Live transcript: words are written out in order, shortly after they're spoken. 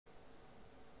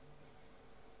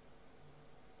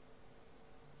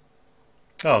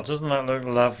Oh, doesn't that look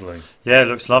lovely? Yeah, it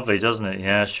looks lovely, doesn't it?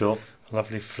 Yeah, sure.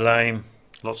 Lovely flame.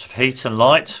 Lots of heat and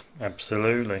light.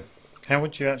 Absolutely. How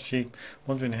would you actually,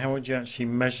 wondering how would you actually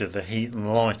measure the heat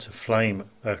and light a flame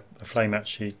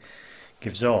actually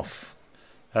gives off?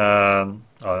 I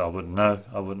wouldn't know.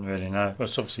 I wouldn't really know. Well,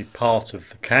 it's obviously part of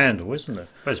the candle, isn't it?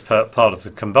 But it's part of the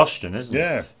combustion, isn't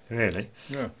Yeah. it? Really.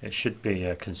 Yeah. It should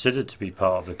be considered to be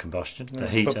part of the combustion, Yeah, the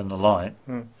heat and the light.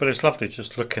 But it's lovely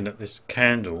just looking at this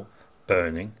candle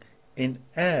burning in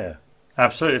air.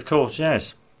 Absolutely, of course,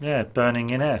 yes. Yeah, burning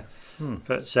in air. Hmm.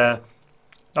 But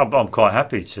I'm quite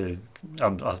happy to.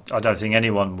 I don't think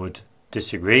anyone would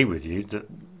disagree with you that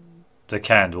the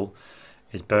candle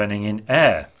is burning in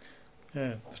air.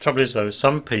 Yeah. The trouble is, though,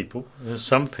 some people would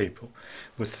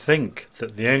think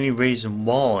that the only reason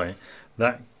why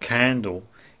that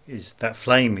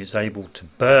flame is able to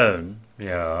burn,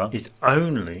 is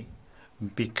only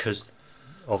because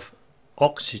of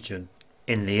oxygen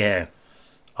in the air.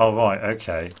 Oh, right,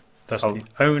 okay. That's the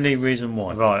only reason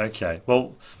why. Right, okay.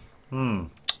 Well,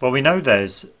 we know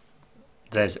there's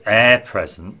air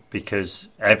present because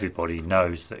everybody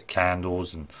knows that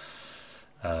candles and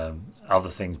other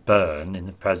things burn in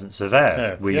the presence of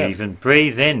air. We even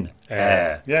breathe in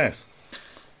air. Yes.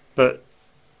 But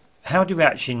how do we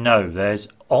actually know there's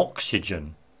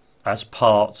oxygen as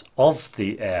part of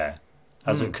the air,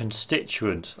 as a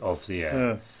constituent of the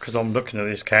air? Because I'm looking at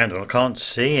this candle, I can't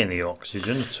see any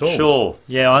oxygen at all. Sure,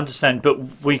 yeah, I understand,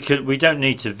 but we don't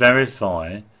need to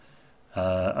verify.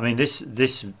 I mean,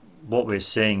 this what we're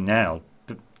seeing now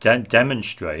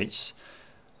demonstrates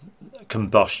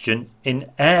combustion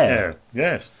in air.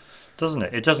 Yes. Doesn't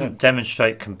it? It doesn't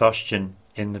demonstrate combustion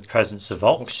in the presence of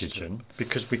oxygen.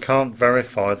 Because we can't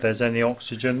verify there's any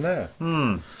oxygen there.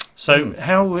 So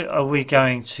how are we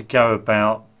going to go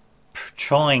about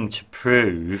trying to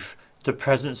prove the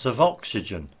presence of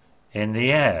oxygen in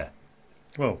the air?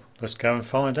 Well, let's go and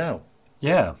find out.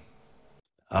 Yeah.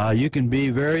 You can be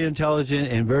very intelligent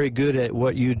and very good at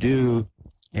what you do,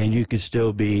 and you can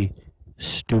still be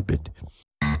stupid.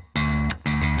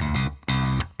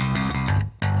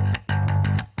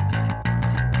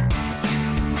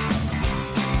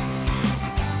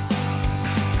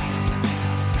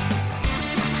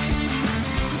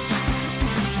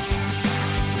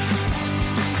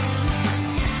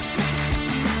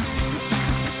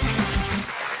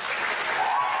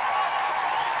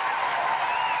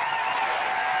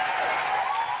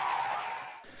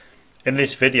 In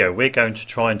this video, we're going to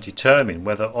try and determine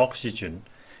whether oxygen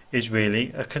is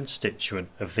really a constituent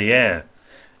of the air.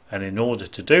 And in order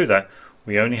to do that,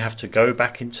 we only have to go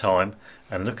back in time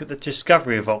and look at the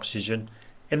discovery of oxygen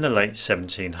in the late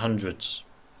 1700s.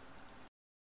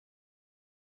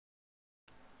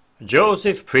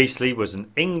 Joseph Priestley was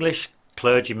an English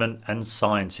clergyman and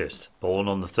scientist, born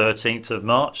on the 13th of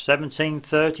March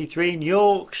 1733 in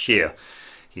Yorkshire.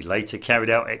 He later carried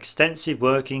out extensive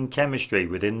work in chemistry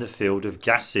within the field of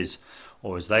gases,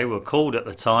 or as they were called at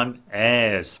the time,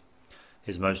 airs.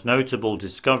 His most notable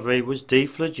discovery was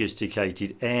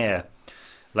dephlogisticated air,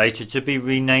 later to be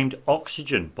renamed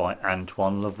oxygen by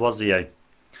Antoine Lavrozier.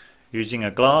 Using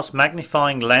a glass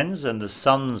magnifying lens and the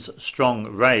sun's strong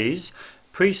rays,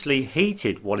 Priestley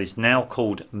heated what is now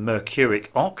called mercuric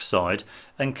oxide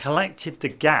and collected the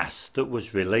gas that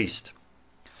was released.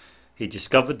 He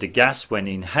discovered the gas when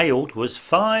inhaled was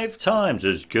 5 times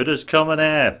as good as common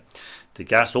air. The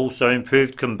gas also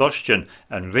improved combustion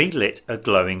and relit a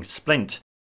glowing splint.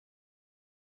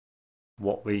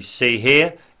 What we see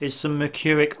here is some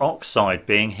mercuric oxide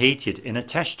being heated in a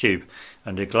test tube,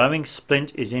 and a glowing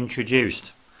splint is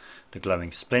introduced. The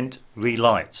glowing splint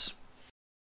relights.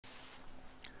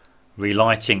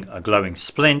 Relighting a glowing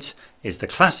splint is the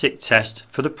classic test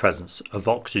for the presence of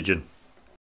oxygen.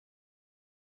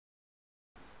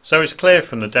 So it's clear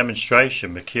from the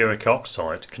demonstration mercuric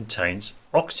oxide contains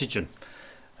oxygen,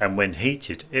 and when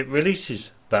heated it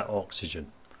releases that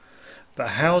oxygen. But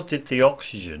how did the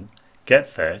oxygen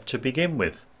get there to begin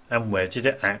with, and where did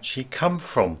it actually come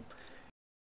from?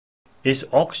 Is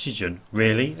oxygen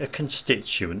really a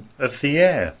constituent of the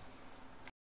air?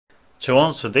 To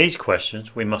answer these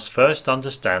questions, we must first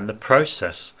understand the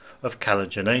process of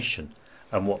calogenation,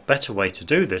 and what better way to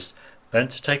do this than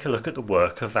to take a look at the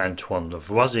work of Antoine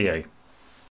Lavrozier.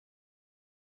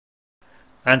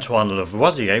 Antoine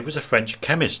Lavrozier was a French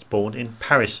chemist born in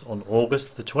Paris on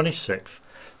August the 26th,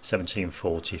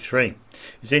 1743.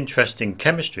 His interest in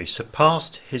chemistry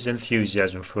surpassed his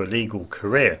enthusiasm for a legal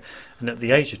career, and at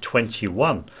the age of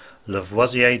 21,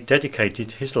 Lavoisier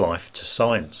dedicated his life to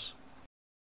science.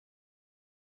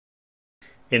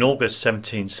 In August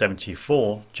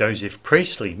 1774, Joseph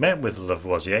Priestley met with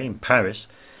Lavoisier in Paris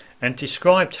and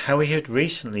described how he had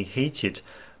recently heated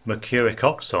mercuric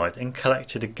oxide and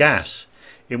collected a gas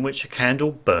in which a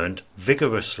candle burned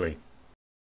vigorously.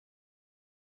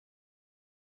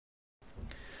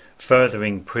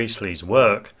 Furthering Priestley's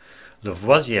work,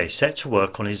 Lavoisier set to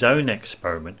work on his own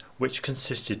experiment, which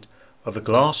consisted of a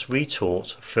glass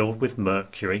retort filled with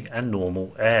mercury and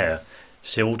normal air,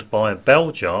 sealed by a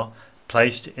bell jar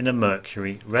placed in a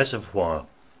mercury reservoir.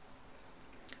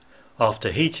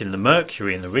 After heating the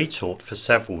mercury in the retort for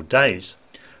several days,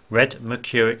 red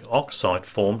mercuric oxide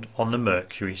formed on the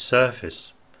mercury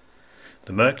surface.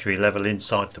 The mercury level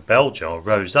inside the bell jar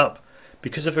rose up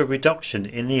because of a reduction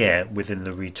in the air within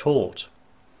the retort.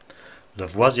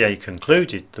 Lavoisier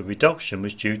concluded the reduction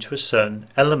was due to a certain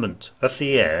element of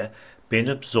the air being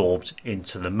absorbed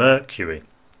into the mercury.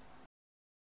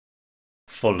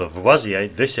 For Lavoisier,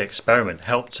 this experiment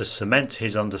helped to cement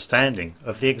his understanding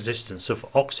of the existence of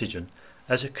oxygen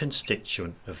as a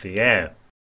constituent of the air.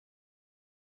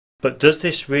 But does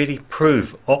this really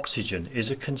prove oxygen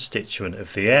is a constituent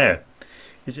of the air?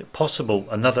 Is it possible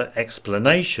another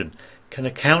explanation can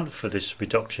account for this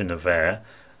reduction of air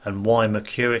and why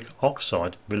mercuric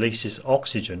oxide releases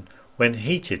oxygen when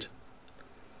heated?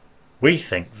 We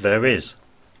think there is.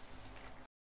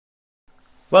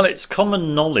 Well, it's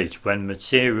common knowledge when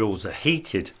materials are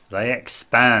heated, they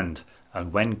expand,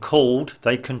 and when cooled,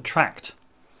 they contract.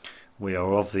 We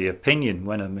are of the opinion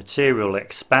when a material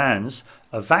expands,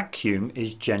 a vacuum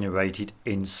is generated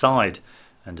inside,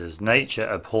 and as nature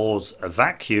abhors a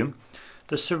vacuum,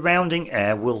 the surrounding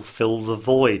air will fill the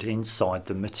void inside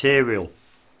the material.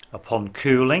 Upon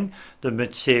cooling, the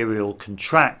material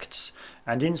contracts,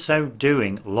 and in so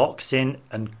doing locks in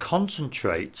and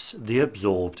concentrates the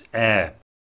absorbed air.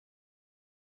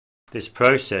 This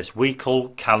process we call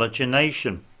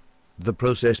calogenation. The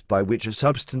process by which a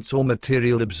substance or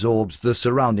material absorbs the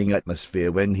surrounding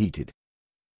atmosphere when heated.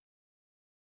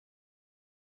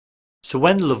 So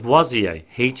when Lavoisier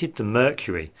heated the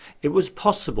mercury, it was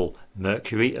possible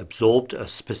mercury absorbed a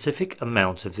specific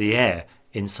amount of the air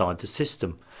inside the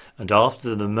system, and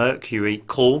after the mercury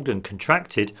cooled and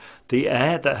contracted, the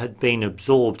air that had been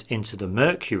absorbed into the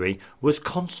mercury was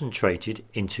concentrated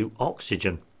into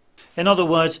oxygen. In other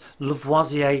words,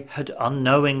 Lavoisier had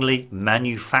unknowingly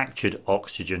manufactured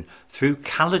oxygen through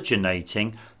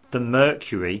calogenating the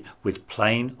mercury with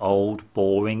plain old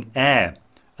boring air,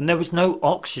 and there was no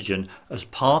oxygen as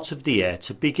part of the air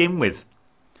to begin with.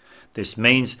 This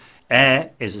means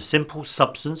air is a simple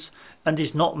substance and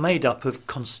is not made up of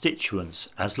constituents,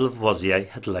 as Lavoisier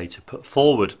had later put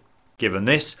forward. Given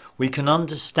this, we can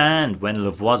understand when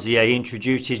Lavoisier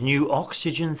introduced his new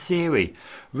oxygen theory,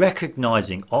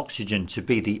 recognizing oxygen to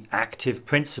be the active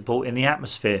principle in the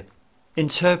atmosphere,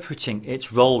 interpreting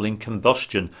its role in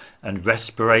combustion and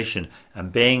respiration,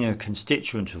 and being a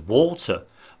constituent of water.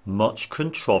 Much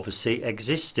controversy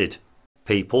existed.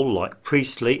 People like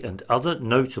Priestley and other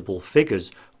notable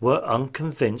figures were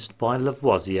unconvinced by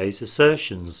Lavoisier's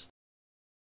assertions.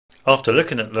 After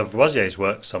looking at Lavoisier's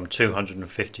work some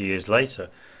 250 years later,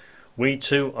 we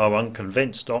too are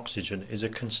unconvinced oxygen is a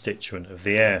constituent of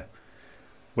the air.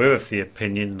 We're of the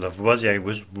opinion Lavoisier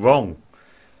was wrong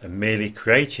and merely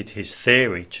created his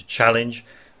theory to challenge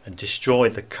and destroy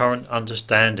the current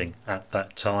understanding at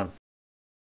that time.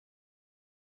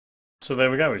 So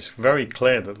there we go, it's very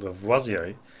clear that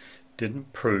Lavoisier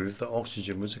didn't prove that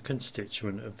oxygen was a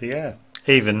constituent of the air.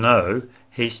 Even though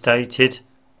he stated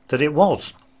that it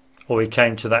was, or he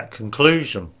came to that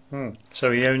conclusion.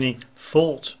 So he only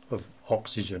thought of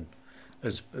oxygen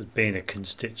as being a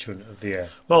constituent of the air.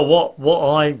 Well, what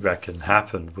I reckon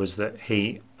happened was that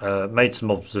he made some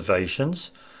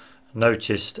observations,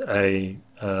 noticed a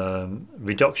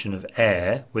reduction of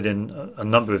air within a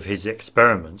number of his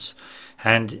experiments,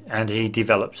 and he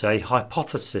developed a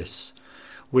hypothesis,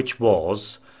 which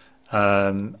was,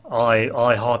 I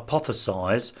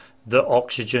hypothesize that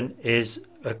oxygen is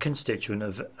a constituent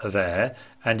of air,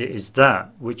 and it is that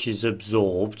which is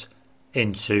absorbed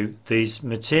into these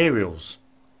materials.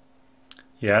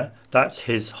 Yeah, that's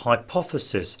his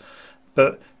hypothesis.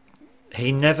 But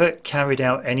he never carried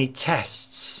out any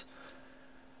tests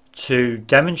to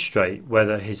demonstrate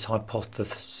whether his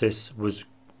hypothesis was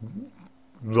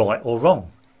right or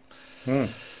wrong.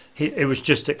 It was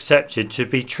just accepted to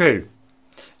be true.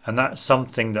 And that's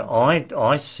something that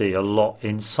I see a lot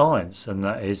in science, and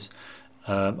that is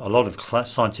a lot of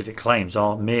scientific claims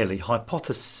are merely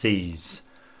hypotheses,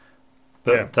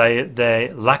 but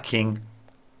they're lacking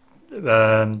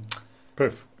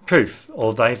proof,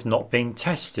 or they've not been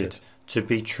tested to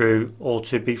be true or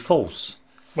to be false.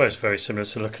 Well, it's very similar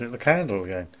to looking at the candle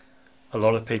again. A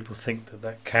lot of people think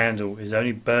that candle is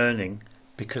only burning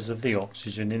because of the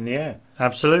oxygen in the air.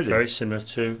 Absolutely. Very similar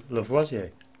to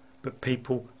Lavoisier. But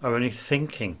people are only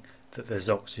thinking that there's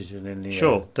oxygen in the air.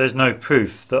 Sure, there's no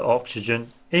proof that oxygen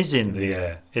is in the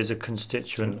air, is a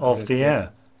constituent of the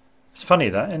air. It's funny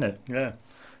that, isn't it? Yeah.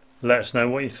 Let us know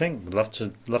what you think. We'd love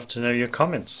to know your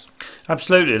comments.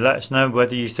 Absolutely. Let us know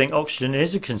whether you think oxygen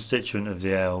is a constituent of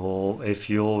the air, or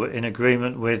if you're in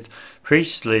agreement with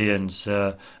Priestley and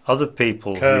other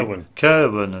people.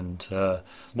 Kerwin and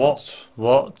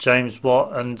Watt, James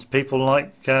Watt, and people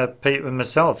like Peter and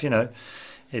myself. You know,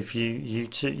 if you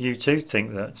too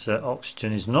think that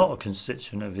oxygen is not a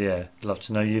constituent of the air, I'd love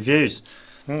to know your views.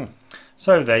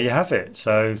 So there you have it.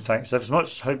 So thanks ever so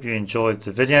much. Hope you enjoyed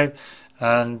the video.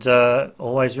 And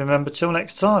always remember, till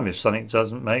next time, if something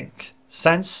doesn't make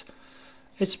sense,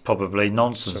 it's probably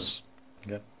nonsense.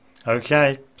 Yeah.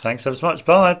 Okay, thanks ever so much.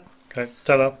 Bye. Okay,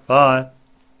 ta-da. Bye.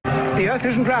 The Earth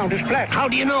isn't round, it's flat. How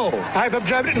do you know? I've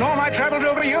observed it in all my travels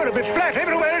over Europe. It's flat.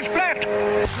 Everywhere it's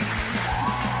flat.